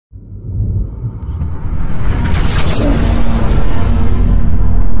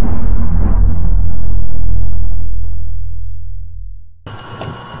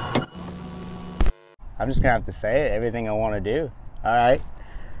I'm just gonna have to say it, everything I want to do. All right.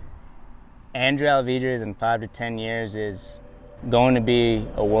 Andrew Alvidrez in 5 to 10 years is going to be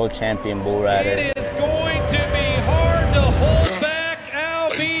a world champion bull rider. It is going to be hard to hold back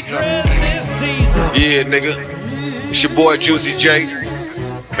Alvidrez this season. Yeah, nigga. It's your boy Juicy J.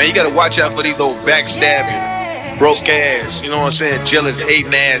 Man, you gotta watch out for these old backstabbing, broke ass, you know what I'm saying, jealous,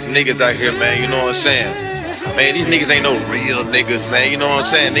 hating ass niggas out here, man, you know what I'm saying? Man, these niggas ain't no real niggas, man, you know what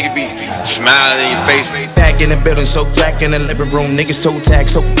I'm saying? Niggas be smiling in your face. Back in the building, so crack in the living room. Niggas toe tag,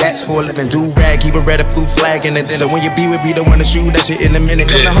 so cats for a living. Do rag, keep a red or blue flag in the dinner. When you be with me, the one to shoot at you in a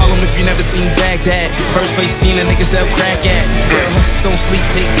minute. Come to Harlem if you never seen Baghdad. First place seen a nigga sell crack at. Real hustlers don't sleep,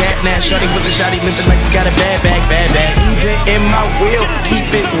 take cat now. Shorty with the shotty limping like you got a bad bag, bad bag. Even in my wheel,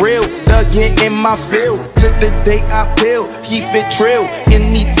 keep it real. Dug in my field. To the day I peel, keep it trill.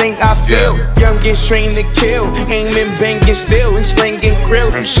 Anything I feel, youngest trained to kill. Aiming, banging, still, and slinging krill.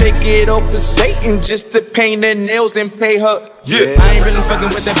 Shake it off to Satan just to paint her nails and pay her. Yeah. I ain't really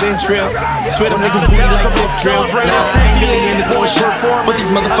fucking with that bench trail. Swear them niggas booty like tip drill. Nah, I ain't really in the bullshit. But these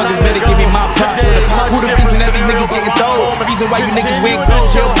motherfuckers better give me my props. Who the reason that these niggas getting thrown? Reason why you niggas wear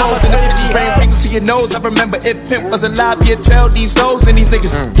clothes, jail pose, and the bitches spraying fingers to your nose. I remember if Pimp was alive, you'd tell these hoes and these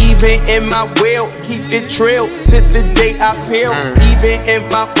niggas. Even in my will, keep it trill till the day I peel. Even in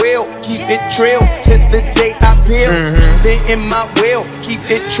my will, keep it trill till the day I peel. Even in my will, keep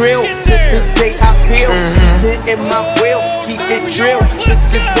it trill till the day I peel. Even in my will, keep it trill till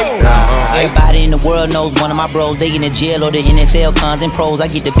the day I peel. Everybody in the world knows one of my bros. They in the jail or the NFL cons and pros. I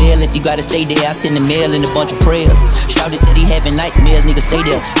get the bill if you gotta stay there. I send the mail and a bunch of prayers. Shouty said he having nightmares, nigga stay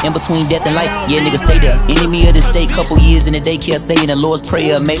there. In between death and life, yeah nigga stay there. Enemy of the state, couple years in the daycare saying the Lord's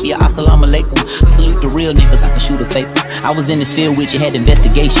prayer. Maybe a assalamu alaikum. Salute the real niggas, I can shoot a fake. I was in the field with you, had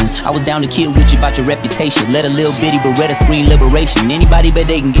investigations. I was down to kill with you about your reputation. Let a little bitty Beretta scream liberation. Anybody bet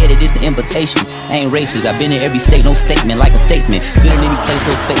they can get it, it's an invitation. I ain't racist, I've been in every state, no statement like a statesman. Good in any place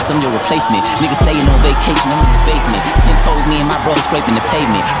or space, I'm your replacement. Niggas staying on vacation, I'm in the basement. 10 toes, me and my bro scraping the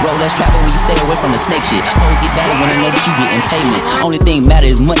pavement. Bro, let's travel when you stay away from the snake shit. Hoes get better when I know that you getting payments. Only thing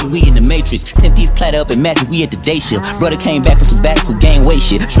matters is money, we in the matrix. 10-piece platter up in magic, we at the day shift. Brother came back for some back for gain weight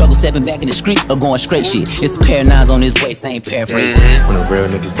shit. Struggle stepping back in the streets or going straight shit. It's a pair of nines on his waist, I ain't paraphrasing. When the real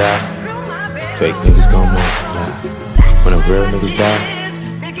niggas die, fake niggas gon' multiply. When the real niggas die,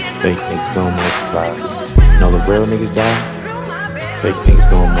 fake niggas gon' multiply. Know the real niggas die, fake niggas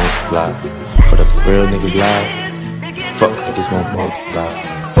gon' multiply. But if the real niggas lie, fuck niggas won't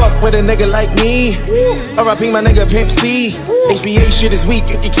multiply. Fuck with a nigga like me. R.I.P. my nigga Pimp C. HBA shit is weak,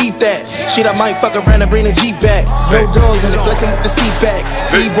 you can keep that. Shit, I might fuck around and bring the Jeep back. No doors and flexing with the seat back.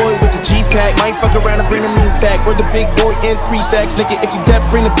 B-boy with the G-pack. Might fuck around and bring the meat back. We're the big boy in 3 stacks, nigga. If you deaf,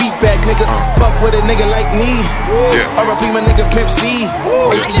 bring the beat back, nigga. Fuck with a nigga like me. R.I.P. my nigga Pimp C.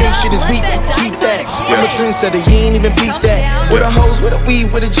 HBA shit is weak, you can keep that. I'm a trendsetter, you ain't even beat that. With a hose, with a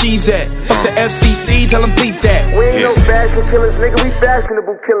weed, with a cheese at. Fuck the FCC, tell them bleep that. We ain't no fashion killers, nigga. We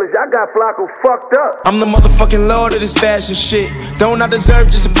fashionable killers. Y'all got Flacco fucked up. I'm the motherfucking lord of this fashion shit. Don't I deserve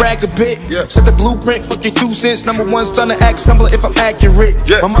just to brag a bit? Set the blueprint, fuck your 2 cents. Number 1 stunner, act stumbler if I'm accurate.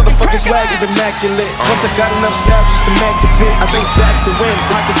 My motherfucking swag is immaculate. Once I got enough scalp just to match the pit. I think back to win,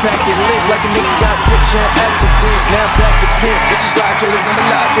 pockets packing lids like a nigga got friction accident. Now back to pimp, bitches lie, killers number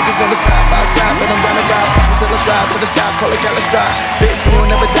 9. Triggers on the side by side, but I'm running around. Christmas till I strive to the sky, call it Gallus drive. Fit, you will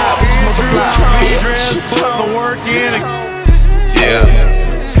never die, we just multiply.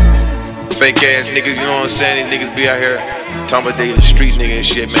 Fake ass niggas, you know what I'm saying? These niggas be out here talking about they the street nigga and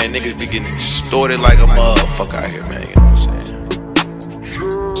shit, man. Niggas be getting extorted like a motherfucker out here, man.